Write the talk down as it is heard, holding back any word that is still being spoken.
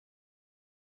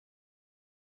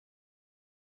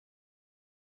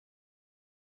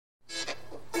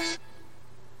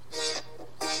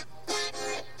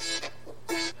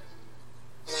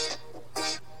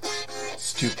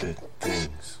Stupid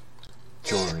things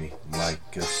Jory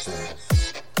Micah says.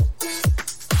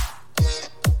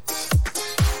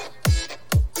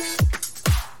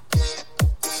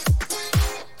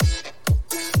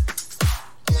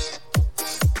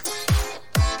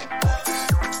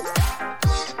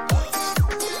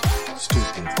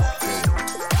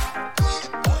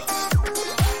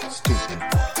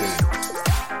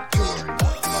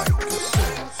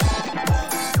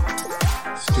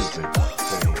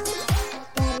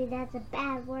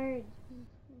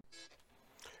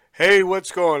 Hey,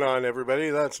 what's going on,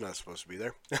 everybody? That's not supposed to be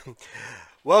there.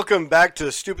 Welcome back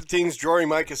to Stupid Things Jory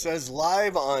Micah Says,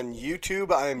 live on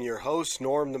YouTube. I am your host,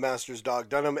 Norm the Master's Dog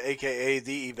Dunham, a.k.a.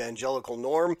 the Evangelical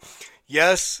Norm.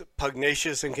 Yes,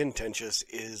 Pugnacious and Contentious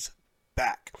is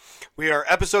back. We are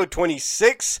episode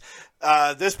 26.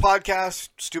 This podcast,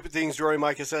 Stupid Things Jory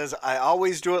Micah Says, I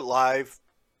always do it live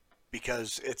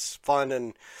because it's fun,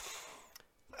 and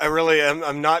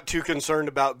I'm not too concerned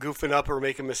about goofing up or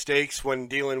making mistakes when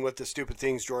dealing with the Stupid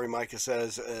Things Jory Micah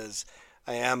Says as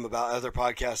I am about other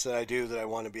podcasts that I do that I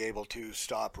want to be able to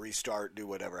stop, restart, do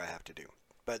whatever I have to do.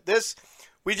 But this,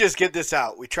 we just get this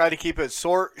out. We try to keep it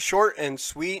short and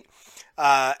sweet,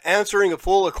 answering a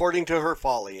fool according to her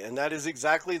folly. And that is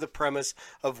exactly the premise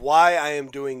of why I am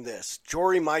doing this.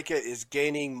 Jory Micah is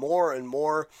gaining more and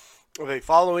more of a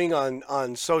following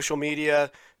on social media,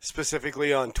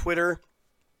 specifically on Twitter.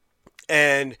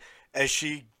 And as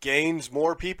she gains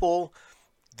more people,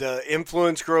 the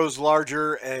influence grows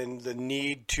larger, and the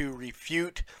need to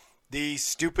refute the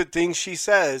stupid things she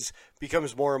says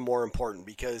becomes more and more important,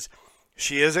 because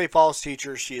she is a false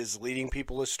teacher. She is leading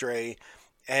people astray,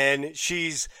 and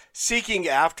she's seeking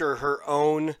after her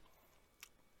own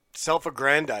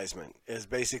self-aggrandizement is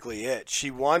basically it.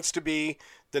 She wants to be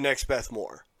the next Beth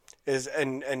Moore.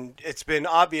 And it's been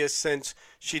obvious since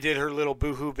she did her little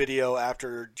boohoo video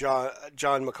after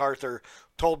John MacArthur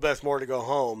told Beth Moore to go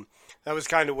home. That was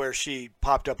kind of where she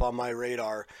popped up on my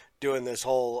radar, doing this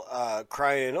whole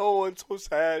crying, "Oh, I'm so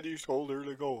sad you told her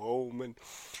to go home." And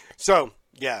so,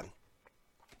 yeah.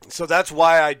 So that's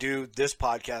why I do this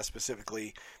podcast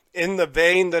specifically, in the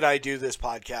vein that I do this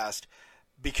podcast,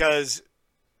 because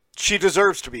she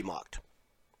deserves to be mocked.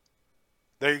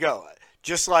 There you go.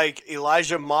 Just like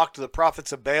Elijah mocked the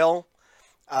prophets of Baal,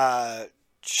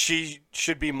 she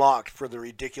should be mocked for the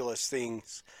ridiculous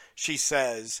things she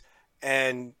says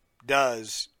and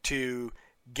does to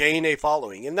gain a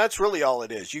following. And that's really all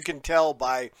it is. You can tell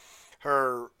by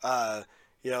her, the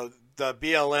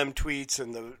BLM tweets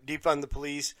and the defund the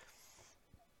police.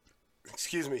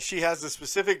 Excuse me. She has a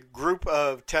specific group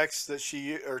of texts that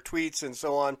or tweets and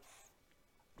so on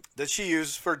that she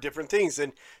uses for different things,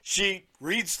 and she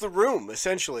reads the room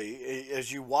essentially.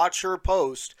 As you watch her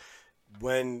post,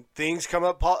 when things come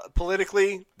up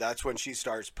politically, that's when she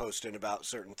starts posting about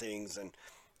certain things and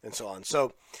so on.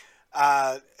 So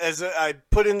as I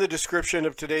put in the description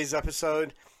of today's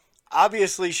episode,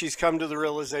 obviously she's come to the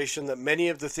realization that many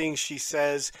of the things she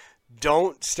says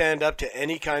don't stand up to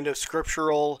any kind of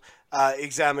scriptural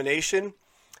examination.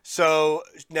 So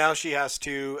now she has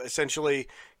to essentially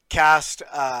cast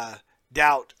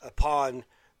doubt upon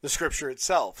the scripture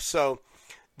itself. So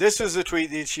this is a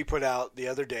tweet that she put out the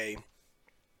other day,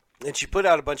 and she put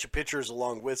out a bunch of pictures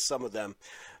along with some of them.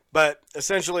 But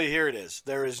essentially, here it is.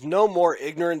 There is no more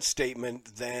ignorant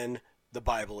statement than the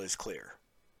Bible is clear.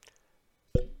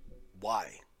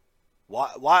 Why?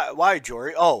 Why,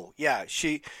 Jory? Oh, yeah,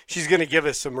 she's going to give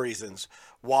us some reasons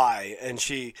why, and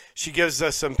she gives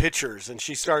us some pictures, and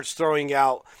she starts throwing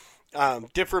out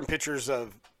different pictures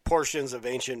of portions of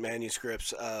ancient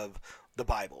manuscripts of the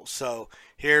Bible. So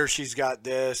here she's got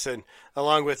this, and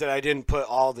along with it, I didn't put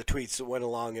all the tweets that went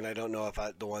along, and I don't know if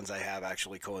the ones I have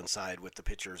actually coincide with the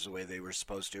pictures the way they were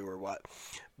supposed to or what.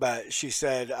 But she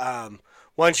said,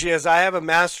 one, she has, "I have a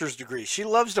master's degree." She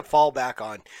loves to fall back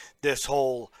on this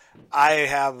whole, I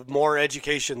have more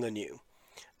education than you.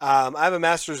 "I have a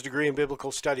master's degree in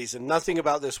biblical studies, and nothing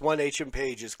about this one ancient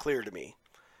page is clear to me."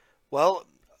 Well,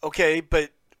 okay,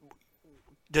 but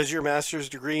does your master's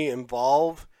degree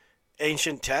involve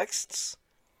ancient texts?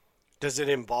 Does it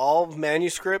involve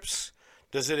manuscripts?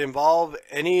 Does it involve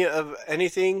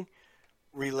anything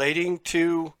relating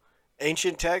to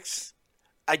ancient texts?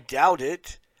 I doubt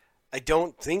it. I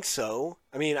don't think so.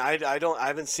 I mean, I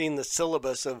haven't seen the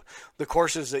syllabus of the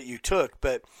courses that you took,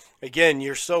 but again,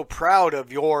 you're so proud of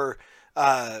your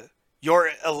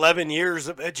 11 years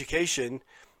of education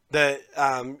that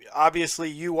obviously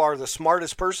you are the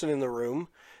smartest person in the room,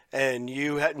 and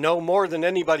you know more than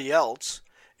anybody else.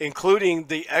 including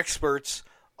the experts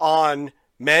on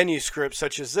manuscripts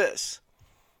such as this.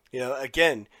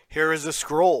 Again, here is a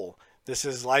scroll. This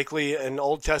is likely an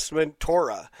Old Testament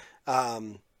Torah,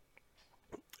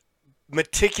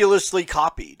 meticulously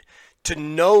copied. To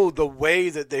know the way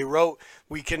that they wrote,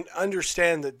 we can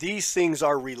understand that these things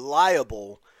are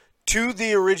reliable to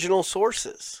the original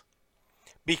sources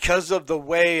because of the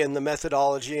way and the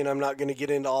methodology. And I'm not going to get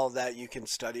into all of that. You can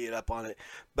study it up on it.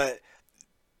 But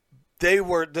they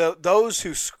were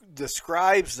the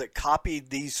scribes that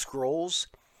copied these scrolls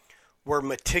were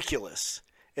meticulous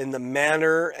in the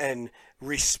manner and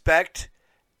respect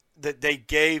that they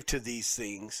gave to these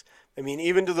things. I mean,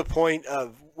 even to the point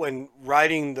of when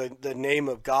writing the name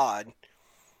of God,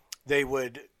 they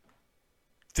would,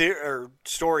 or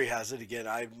story has it again,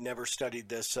 I've never studied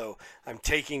this, so I'm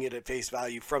taking it at face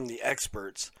value from the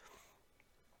experts,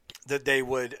 that they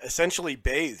would essentially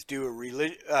bathe,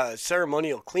 do a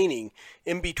ceremonial cleaning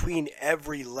in between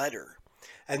every letter.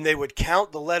 And they would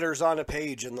count the letters on a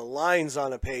page and the lines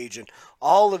on a page and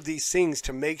all of these things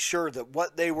to make sure that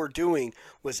what they were doing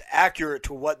was accurate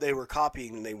to what they were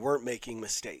copying and they weren't making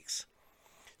mistakes.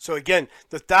 So again,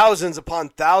 the thousands upon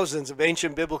thousands of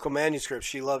ancient biblical manuscripts,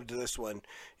 she loved this one,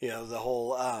 the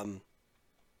whole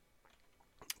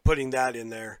putting that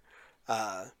in there.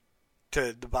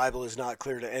 To the Bible is not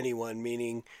clear to anyone,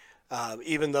 meaning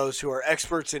even those who are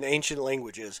experts in ancient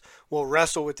languages will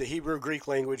wrestle with the Hebrew Greek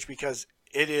language because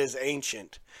it is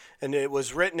ancient, and it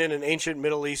was written in an ancient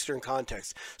Middle Eastern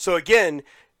context. So again,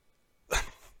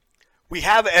 we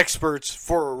have experts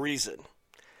for a reason,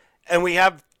 and we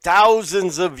have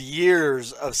thousands of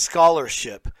years of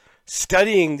scholarship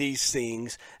studying these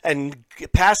things and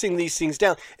passing these things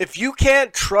down. If you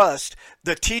can't trust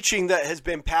the teaching that has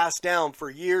been passed down for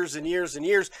years and years and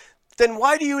years, then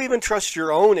why do you even trust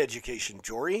your own education,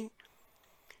 Jory?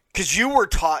 Because you were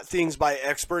taught things by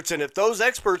experts, and if those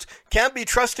experts can't be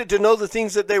trusted to know the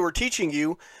things that they were teaching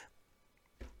you,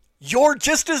 you're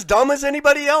just as dumb as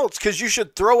anybody else, because you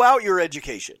should throw out your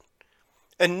education.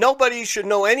 And nobody should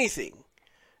know anything.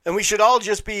 And we should all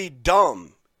just be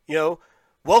dumb.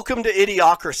 Welcome to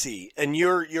idiocracy, and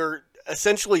you're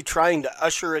essentially trying to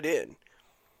usher it in.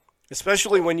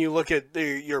 Especially when you look at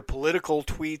your political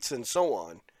tweets and so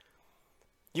on.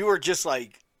 You are just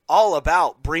like all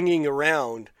about bringing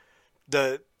around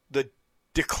the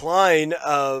decline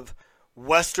of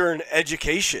Western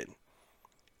education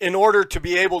in order to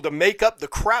be able to make up the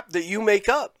crap that you make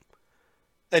up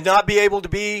and not be able to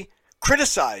be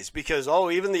criticized because,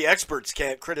 even the experts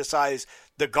can't criticize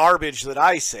the garbage that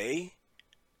I say.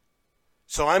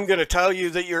 So I'm going to tell you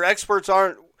that your experts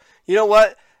aren't, you know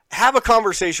what? Have a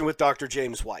conversation with Dr.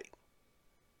 James White.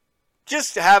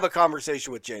 Just have a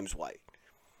conversation with James White.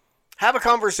 Have a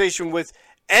conversation with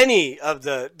any of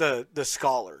the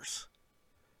scholars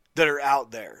that are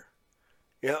out there.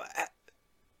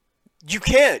 You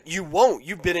can't. You won't.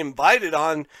 You've been invited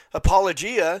on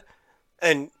Apologia,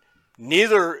 and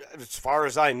neither, as far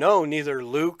as I know, neither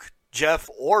Luke, Jeff,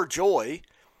 or Joy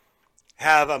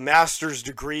have a master's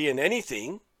degree in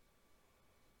anything.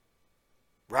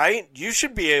 Right? You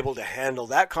should be able to handle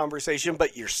that conversation,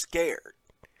 but you're scared.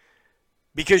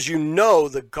 Because you know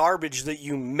the garbage that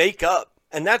you make up.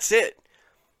 And that's it.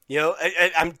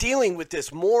 I'm dealing with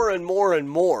this more and more and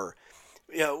more.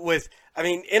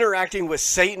 Interacting with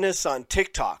Satanists on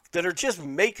TikTok that are just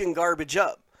making garbage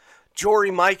up.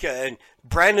 Jory Micah and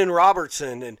Brandon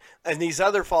Robertson and these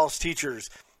other false teachers.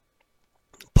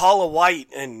 Paula White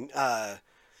and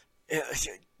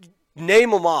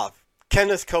name them off.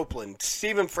 Kenneth Copeland,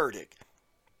 Stephen Furtick,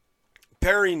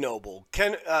 Perry Noble,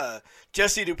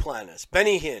 Jesse Duplantis,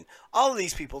 Benny Hinn, all of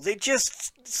these people, they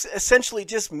just essentially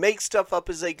just make stuff up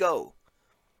as they go.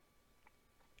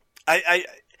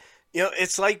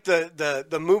 It's like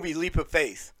the movie Leap of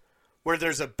Faith, where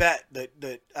there's a bet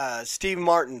that Steve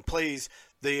Martin plays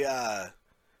the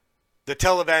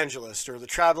televangelist or the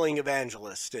traveling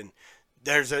evangelist, and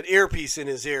there's an earpiece in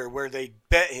his ear where they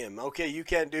bet him, okay, you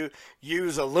can't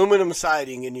use aluminum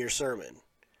siding in your sermon.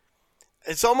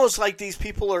 It's almost like these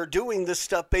people are doing this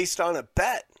stuff based on a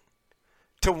bet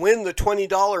to win the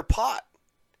 $20 pot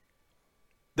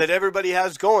that everybody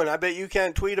has going. I bet you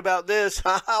can't tweet about this.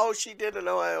 How she did it.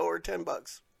 Oh, I owe her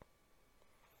 $10.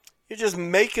 You're just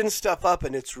making stuff up,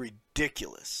 and it's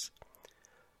ridiculous.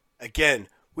 Again,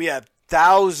 we have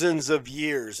thousands of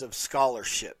years of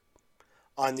scholarship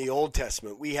on the Old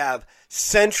Testament. We have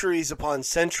centuries upon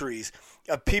centuries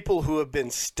of people who have been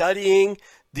studying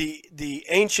the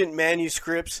ancient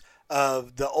manuscripts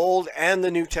of the Old and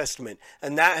the New Testament,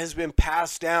 and that has been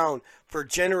passed down for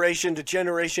generation to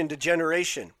generation to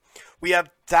generation. We have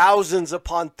thousands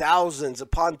upon thousands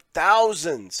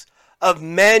of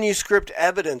manuscript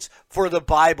evidence for the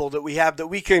Bible that we have, that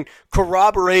we can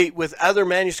corroborate with other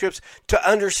manuscripts to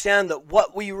understand that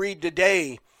what we read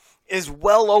today is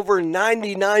well over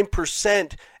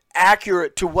 99%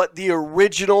 accurate to what the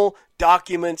original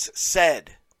documents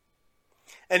said.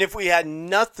 And if we had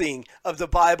nothing of the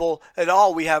Bible at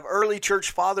all, we have early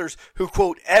church fathers who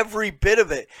quote every bit of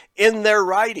it in their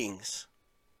writings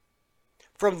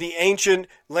from the ancient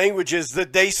languages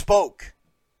that they spoke.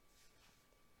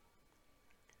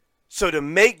 So to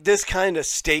make this kind of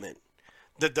statement,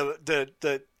 that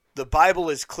the Bible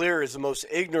is clear is the most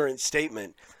ignorant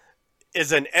statement,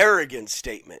 is an arrogant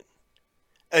statement.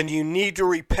 And you need to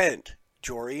repent,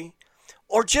 Jory.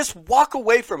 Or just walk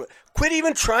away from it. Quit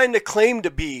even trying to claim to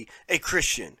be a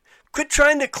Christian. Quit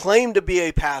trying to claim to be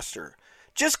a pastor.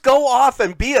 Just go off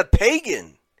and be a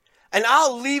pagan. And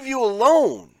I'll leave you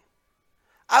alone.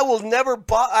 I will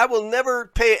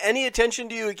never pay any attention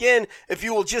to you again if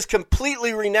you will just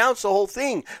completely renounce the whole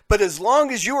thing. But as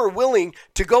long as you are willing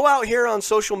to go out here on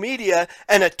social media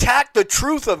and attack the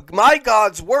truth of my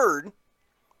God's word,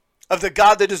 of the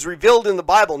God that is revealed in the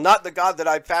Bible, not the God that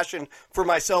I've fashioned for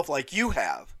myself like you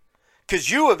have. Because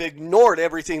you have ignored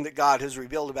everything that God has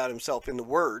revealed about himself in the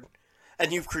Word.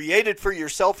 And you've created for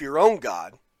yourself your own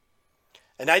God.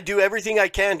 And I do everything I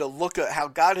can to look at how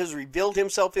God has revealed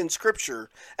himself in Scripture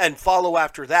and follow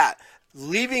after that.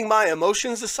 Leaving my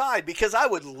emotions aside, because I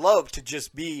would love to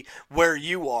just be where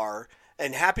you are.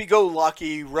 And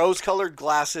happy-go-lucky, rose-colored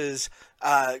glasses.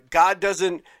 God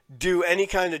doesn't do any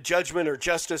kind of judgment or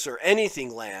justice or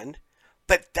anything land,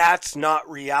 but that's not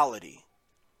reality.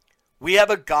 We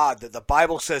have a God that the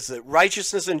Bible says that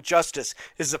righteousness and justice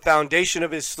is the foundation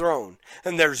of his throne,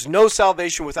 and there's no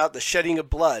salvation without the shedding of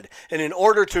blood. And in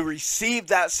order to receive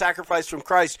that sacrifice from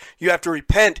Christ, you have to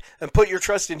repent and put your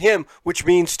trust in him, which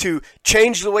means to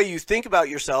change the way you think about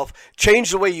yourself,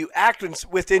 change the way you act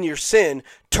within your sin,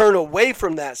 turn away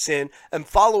from that sin, and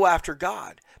follow after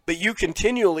God. But you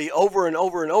continually, over and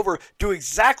over and over, do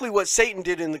exactly what Satan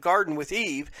did in the garden with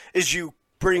Eve, is you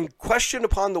bring question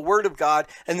upon the word of God,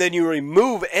 and then you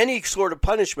remove any sort of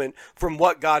punishment from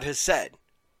what God has said.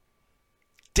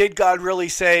 Did God really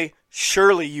say,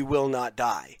 surely you will not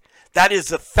die? That is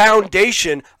the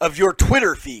foundation of your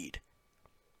Twitter feed.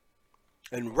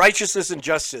 And righteousness and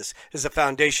justice is the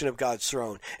foundation of God's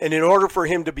throne. And in order for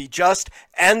him to be just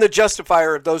and the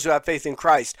justifier of those who have faith in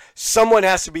Christ, someone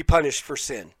has to be punished for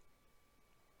sin.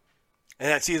 And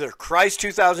that's either Christ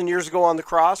 2,000 years ago on the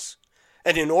cross,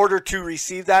 and in order to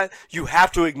receive that, you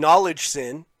have to acknowledge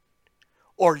sin,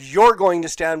 or you're going to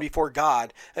stand before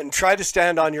God and try to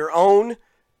stand on your own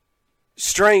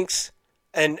strengths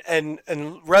and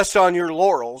rest on your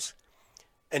laurels.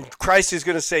 And Christ is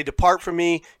going to say, depart from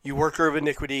me, you worker of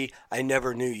iniquity, I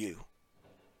never knew you.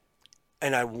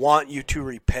 And I want you to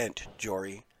repent,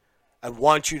 Jory. I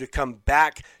want you to come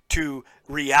back to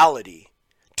reality,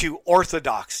 to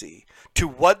orthodoxy, to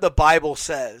what the Bible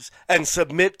says, and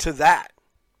submit to that.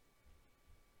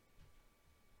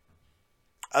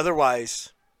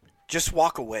 Otherwise, just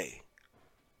walk away.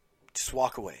 Just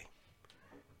walk away.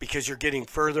 Because you're getting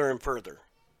further and further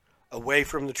away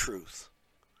from the truth.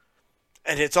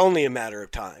 And it's only a matter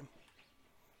of time.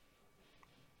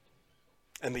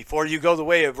 And before you go the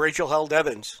way of Rachel Held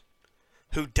Evans,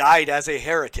 who died as a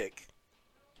heretic,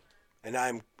 and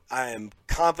I am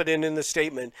confident in the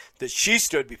statement that she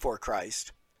stood before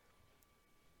Christ,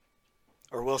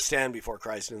 or will stand before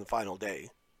Christ in the final day,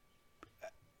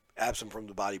 absent from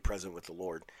the body, present with the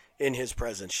Lord. In his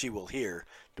presence she will hear,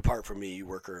 depart from me, you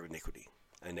worker of iniquity.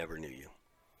 I never knew you.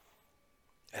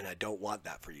 And I don't want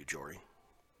that for you, Jory.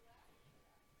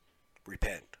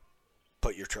 Repent.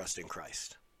 Put your trust in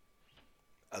Christ.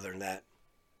 Other than that,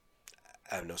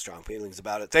 I have no strong feelings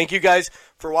about it. Thank you guys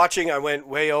for watching. I went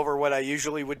way over what I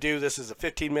usually would do. This is a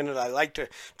 15-minute. I like to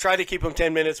try to keep them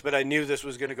 10 minutes, but I knew this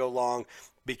was going to go long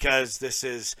because this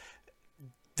is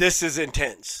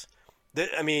intense.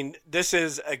 This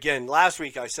is, again, last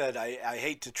week I said I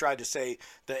hate to try to say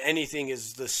that anything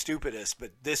is the stupidest,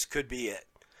 but this could be it.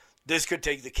 This could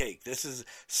take the cake. This is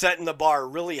setting the bar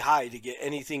really high to get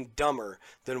anything dumber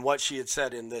than what she had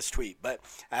said in this tweet. But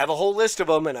I have a whole list of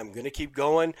them, and I'm going to keep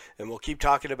going, and we'll keep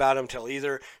talking about them till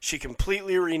either she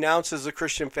completely renounces the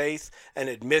Christian faith and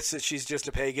admits that she's just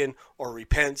a pagan, or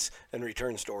repents and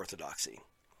returns to orthodoxy.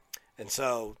 And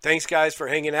so, thanks guys for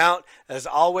hanging out. As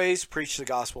always, preach the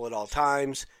gospel at all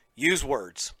times. Use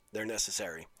words. They're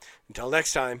necessary. Until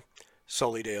next time,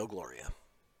 Soli Deo Gloria.